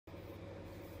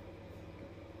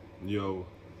Yo,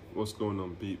 what's going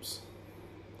on, peeps?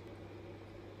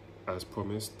 As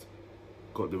promised,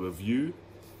 got the review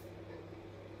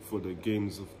for the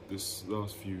games of this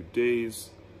last few days,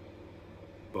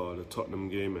 bar the Tottenham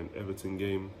game and Everton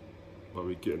game, but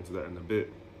we get into that in a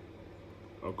bit.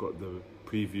 I've got the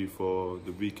preview for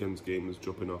the weekend's games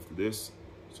dropping after this,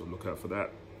 so look out for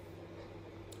that.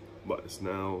 But it's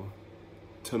now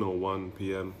 10:01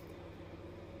 p.m.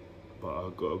 but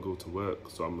I've got to go to work,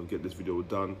 so I'm gonna get this video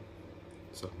done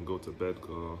so I can go to bed,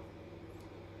 because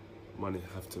money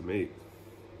I have to make.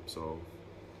 So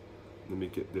let me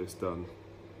get this done,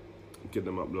 get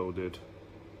them uploaded,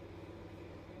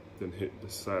 then hit the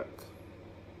sack.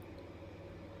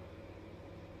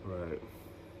 Right,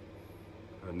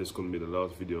 and this is gonna be the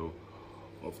last video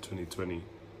of 2020,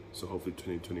 so hopefully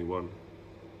 2021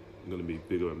 is gonna be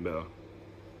bigger and better.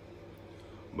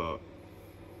 But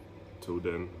till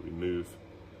then, we move.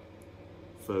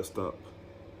 First up,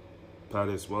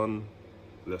 Palace 1,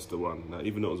 Leicester 1. Now,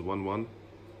 even though it was 1-1,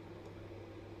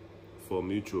 for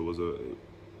mutual,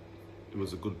 it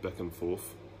was a good back and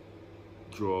forth.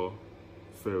 Draw,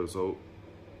 fair result.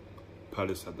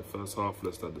 Palace had the first half,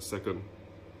 Leicester had the second.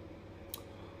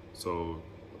 So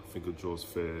I think a draw's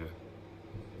fair,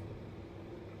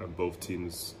 and both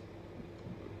teams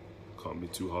can't be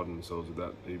too hard on themselves with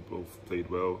that. They both played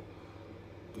well,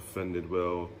 defended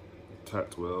well,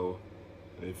 attacked well,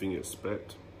 anything you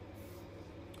expect.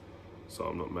 So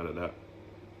I'm not mad at that.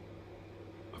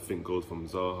 I think goals from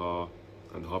Zaha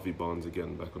and Harvey Barnes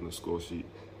again back on the score sheet.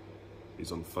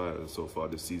 He's on fire so far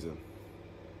this season.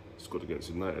 Scored against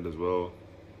United as well.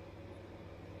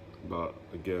 But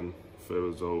again, fair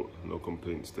result, no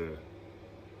complaints there.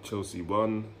 Chelsea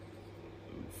 1,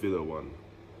 Villa 1.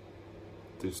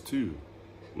 This too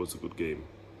was a good game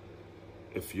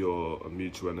if you're a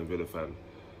mutual and a Villa fan.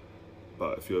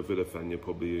 But if you're a Villa fan, you're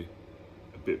probably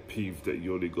a bit peeved that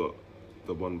you only got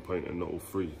the 1 point and not all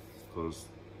three, because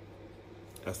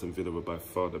Aston Villa were by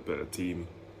far the better team,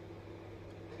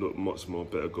 looked much more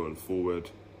better going forward.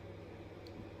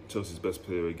 Chelsea's best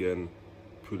player again,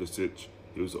 Pulisic,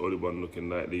 he was the only one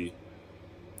looking lightly.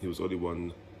 He was the only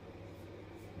one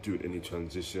doing any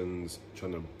transitions,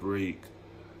 trying to break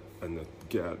and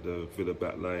get out the Villa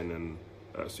back line and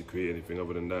actually create anything.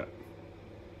 Other than that,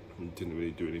 he didn't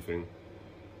really do anything.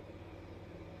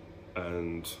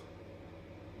 And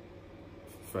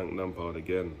Frank Lampard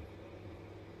again,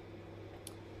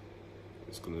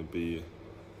 it's going to be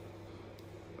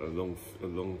a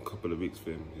long couple of weeks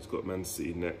for him. He's got Man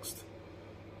City next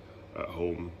at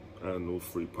home, and all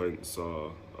 3 points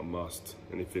are a must.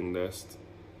 Anything less,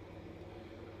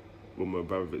 when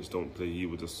Abramovich don't play, he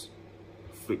would just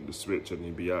flick the switch and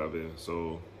he'd be out of here.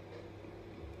 So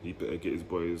he better get his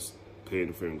boys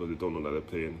playing for him, because they don't look like they're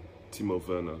playing. Timo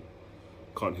Werner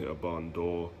can't hit a barn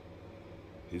door.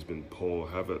 He's been poor.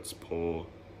 Havertz poor.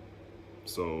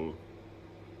 So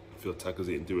if your attackers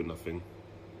ain't doing nothing,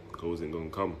 goals ain't gonna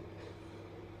come.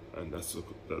 And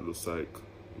that looks like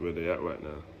where they at right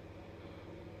now.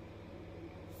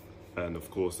 And of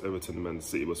course, Everton and Man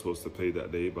City were supposed to play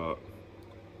that day, but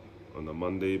on a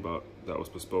Monday, but that was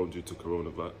postponed due to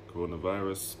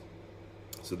coronavirus.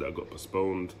 So that got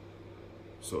postponed.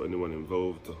 So anyone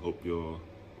involved, I hope you're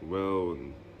well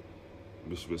and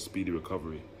wish you a speedy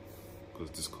recovery, because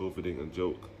this COVID ain't a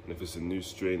joke. And if it's a new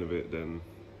strain of it, then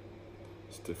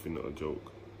it's definitely not a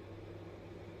joke.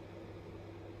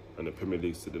 And the Premier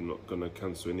League said they're not gonna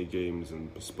cancel any games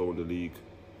and postpone the league.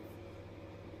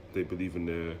 They believe in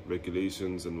their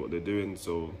regulations and what they're doing,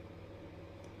 so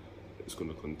it's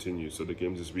gonna continue. So the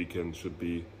games this weekend should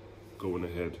be going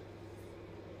ahead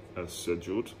as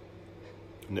scheduled.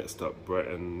 Next up,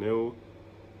 Brighton 0,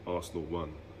 Arsenal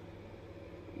 1.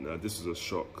 Now this is a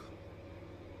shock,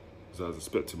 because I was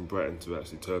expecting Brighton to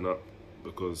actually turn up,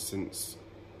 because since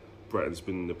Brighton's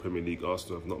been in the Premier League,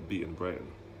 Arsenal have not beaten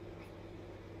Brighton.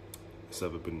 It's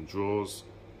either been draws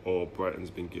or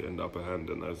Brighton's been getting the upper hand,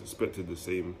 and I was expected the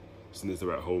same since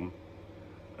they're at home,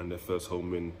 and their first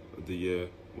home win of the year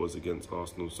was against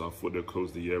Arsenal, so I thought they'd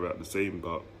close the year out the same,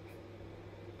 but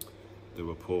they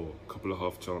were poor. A couple of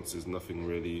half chances, nothing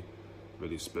really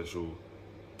special.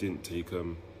 Didn't take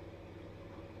them.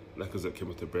 Lacazette came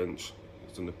off the bench. He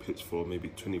was on the pitch for maybe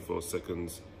 24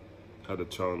 seconds. Had a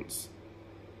chance.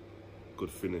 Good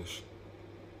finish,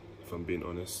 if I'm being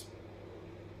honest.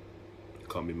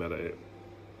 Can't be mad at it.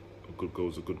 A good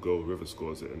goal's a good goal. Whoever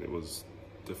scores it, and it was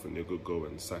definitely a good goal.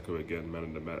 And Saka again, man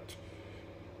of the match.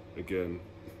 Again,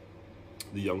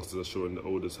 the youngsters are showing the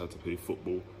oldest how to play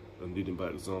football and leading by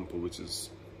example, which is,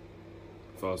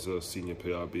 if I was a senior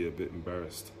player, I'd be a bit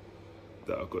embarrassed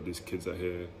that I've got these kids out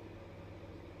here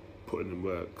putting in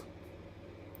work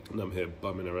and I'm here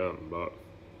bumming around, but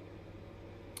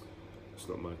it's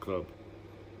not my club.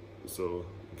 So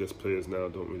I guess players now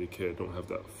don't really care, don't have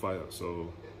that fire,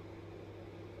 so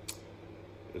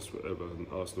it's whatever. And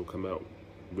Arsenal come out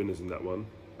winners in that one,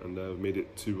 and they've made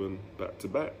it 2-1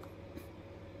 back-to-back.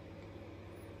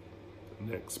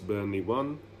 Next, Burnley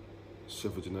 1,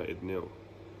 Sheffield United 0.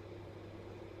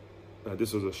 Now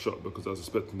this was a shock because I was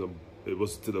expecting it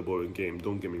was still a boring game,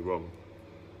 don't get me wrong.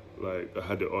 Like, I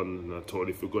had it on and I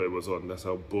totally forgot it was on, that's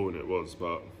how boring it was.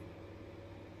 But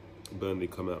Burnley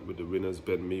come out with the winners,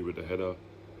 Ben Mee with the header.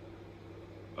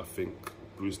 I think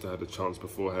Brewster had a chance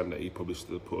beforehand that he probably should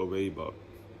have put away, but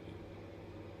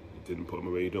he didn't put them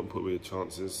away. You don't put away your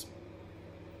chances.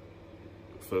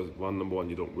 Number one,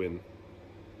 you don't win.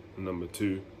 And number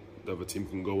two, the other team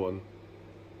can go on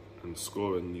and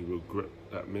score and you regret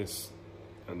that miss.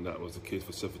 And that was the case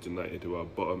for Sheffield United, who are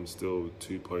bottom still with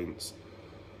 2 points.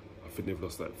 I think they've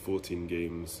lost like 14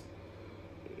 games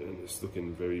and it's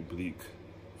looking very bleak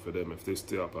for them. If they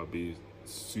stay up, I'll be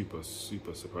super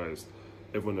surprised.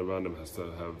 Everyone around them has to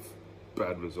have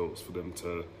bad results for them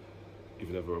to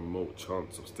even have a remote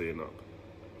chance of staying up.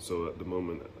 So at the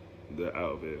moment, they're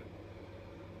out of here.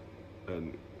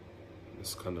 And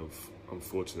it's kind of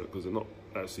unfortunate because they're not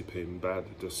actually playing bad,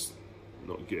 just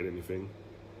not getting anything.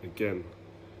 Again,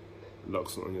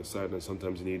 luck's not on your side and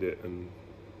sometimes you need it, and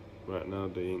right now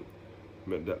they ain't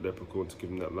met that leprechaun to give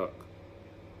them that luck.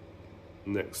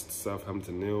 Next,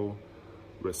 Southampton 0,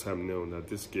 West Ham 0. Now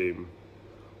this game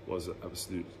was an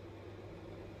absolute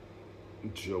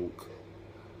joke.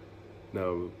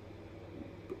 Now,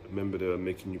 remember they were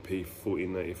making you pay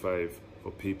 $14.95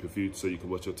 for pay-per-view so you could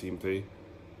watch your team play.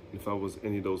 If I was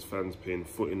any of those fans paying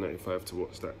 $14.95 to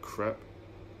watch that crap,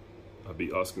 I'd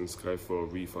be asking Sky for a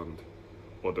refund,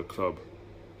 or the club,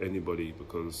 anybody,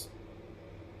 because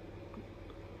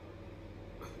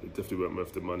it definitely weren't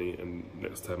worth the money. And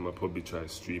next time I'll probably try to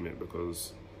stream it,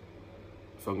 because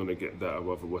if I'm gonna get that, I'd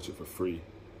rather watch it for free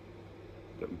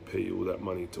than pay all that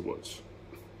money to watch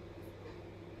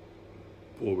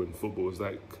boring football. It's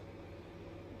like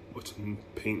watching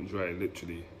paint dry,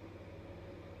 literally.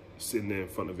 Sitting there in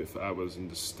front of it for hours and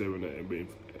just staring at it and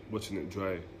watching it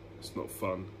dry. It's not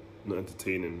fun, not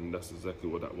entertaining, and that's exactly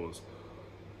what that was.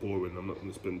 Boring. I'm not going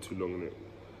to spend too long on it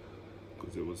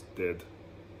because it was dead.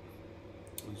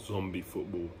 Zombie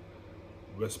football.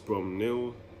 West Brom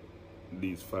 0,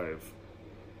 Leeds 5.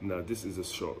 Now this is a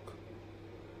shock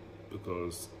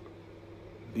because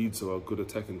Leeds are a good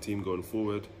attacking team going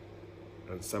forward,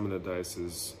 and Sam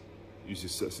Allardyce usually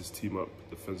sets his team up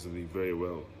defensively very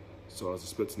well. So I was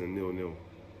expecting a 0-0.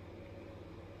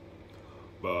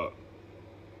 But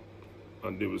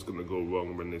I knew it was going to go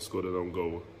wrong when they scored an own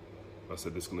goal. I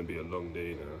said, this is going to be a long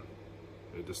day now.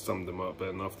 They just summed them up,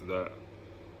 and after that,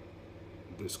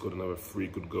 they scored another 3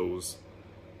 good goals.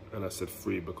 And I said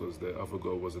 3 because their other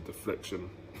goal was a deflection.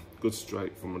 Good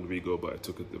strike from Rodrigo, but it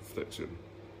took a deflection.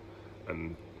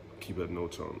 And keeper had no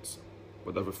chance.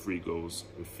 But the other 3 goals,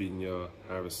 Rafinha,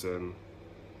 Harrison,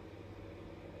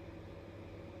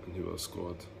 and who else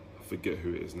scored? I forget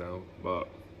who it is now, but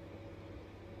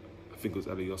I think it was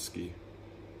Alioski.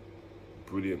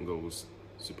 Brilliant goals,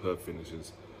 superb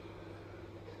finishes.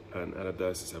 And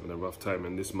Allardyce is having a rough time,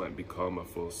 and this might be karma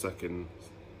for sacking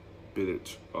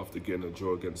Bilic after getting a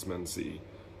draw against Man City.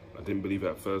 I didn't believe it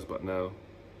at first, but now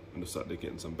it looks like they're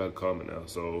getting some bad karma now,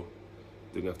 so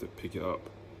they're going to have to pick it up.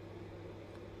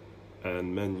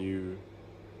 And Man U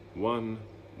 1,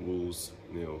 Wolves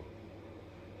 0.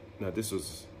 Now this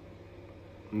was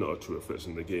not a true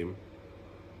reflection of the game.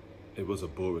 It was a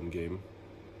boring game.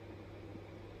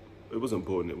 It wasn't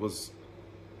boring, it was...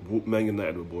 Man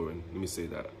United were boring, let me say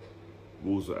that.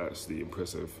 Wolves were actually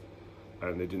impressive,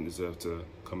 and they didn't deserve to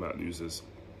come out losers.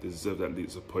 They deserved at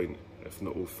least a point, if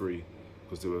not all 3,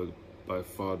 because they were by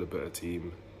far the better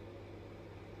team.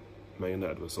 Man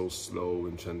United were so slow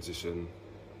in transition.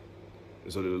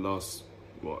 It's only the last,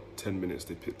 10 minutes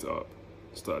they picked it up,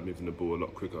 started moving the ball a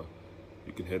lot quicker.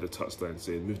 You can hear the touchline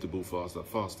saying, move the ball faster,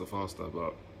 faster,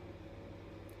 but...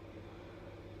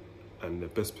 And the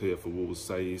best player for Wolves,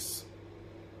 Saiss,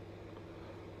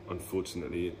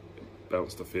 unfortunately, it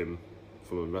bounced off him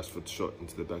from a Rashford shot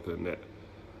into the back of the net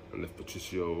and left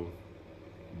Patricio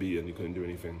beaten. He couldn't do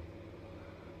anything.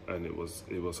 And it was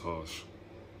harsh,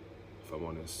 if I'm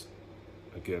honest.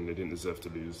 Again, they didn't deserve to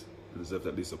lose. They deserved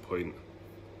at least a point.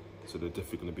 So they're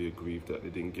definitely going to be aggrieved that they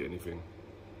didn't get anything.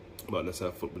 But let's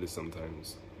have football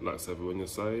sometimes. Like to have it on your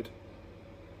side,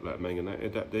 like Man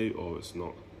United that day, or it's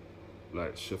not.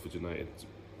 Like Sheffield United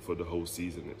for the whole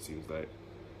season, it seems like.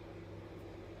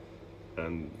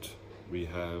 And we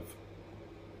have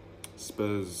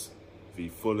Spurs v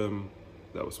Fulham,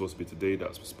 that was supposed to be today,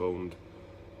 that's postponed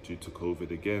due to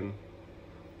COVID again.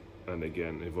 And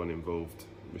again, everyone involved,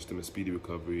 wish them a speedy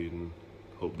recovery and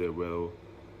hope they're well,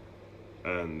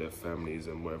 and their families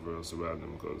and whatever else around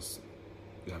them, because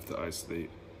they have to isolate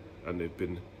and they've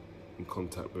been in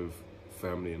contact with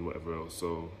family and whatever else.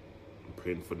 So I'm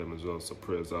praying for them as well, so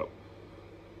prayers up.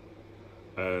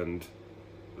 And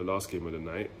the last game of the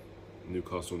night,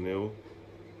 Newcastle 0,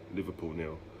 Liverpool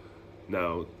 0.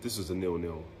 Now, this was a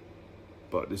 0-0,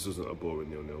 but this wasn't a boring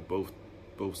 0-0.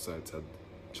 Both sides had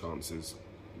chances,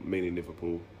 mainly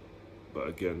Liverpool, but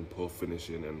again, poor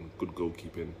finishing and good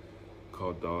goalkeeping.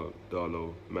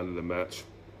 Darlow, man of the match,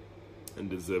 and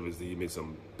deservedly he made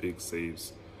some big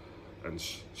saves and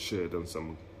shared on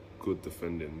some good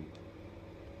defending.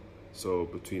 So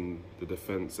between the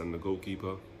defence and the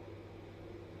goalkeeper,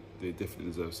 they definitely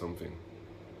deserve something.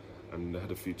 And they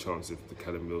had a few chances, the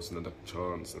Callum Wilson had a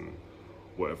chance and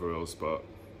whatever else, but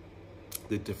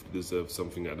they definitely deserve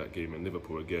something at that game. And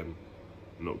Liverpool again,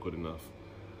 not good enough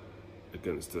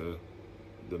against the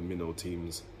minnow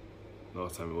teams.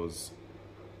 Last time it was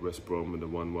West Brom with the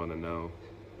 1-1, and now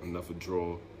another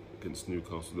draw against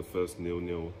Newcastle, the first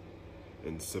 0-0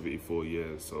 in 74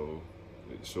 years. So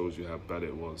it shows you how bad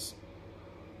it was.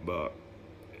 But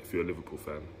if you're a Liverpool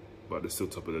fan, but they're still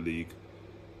top of the league,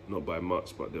 not by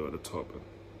much, but they're at the top and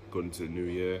going into the new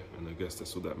year, and I guess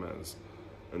that's all that matters.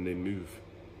 And they move.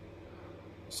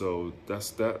 So that's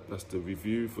that. That's the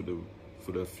review for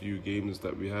the few games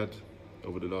that we had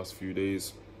over the last few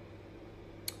days.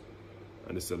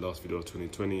 And this is the last video of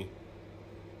 2020.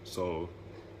 So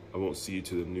I won't see you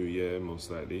to the new year,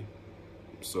 most likely.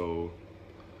 So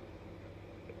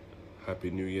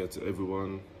happy new year to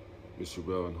everyone. Wish you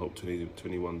well and hope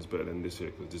 2021 is better than this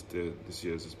year, because this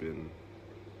year's has been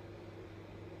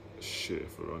shit,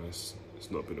 if we're honest. It's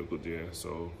not been a good year,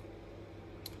 so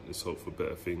let's hope for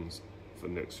better things for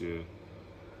next year,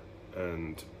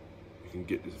 and we can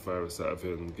get this virus out of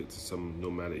here and get to some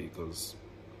normality, because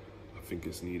I think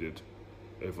it's needed.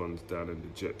 Everyone's down and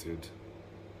dejected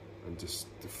and just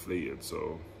deflated,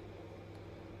 so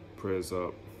prayers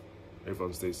up,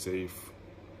 everyone stay safe,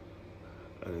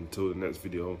 and until the next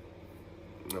video,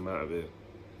 I'm out of here.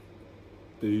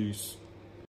 Peace.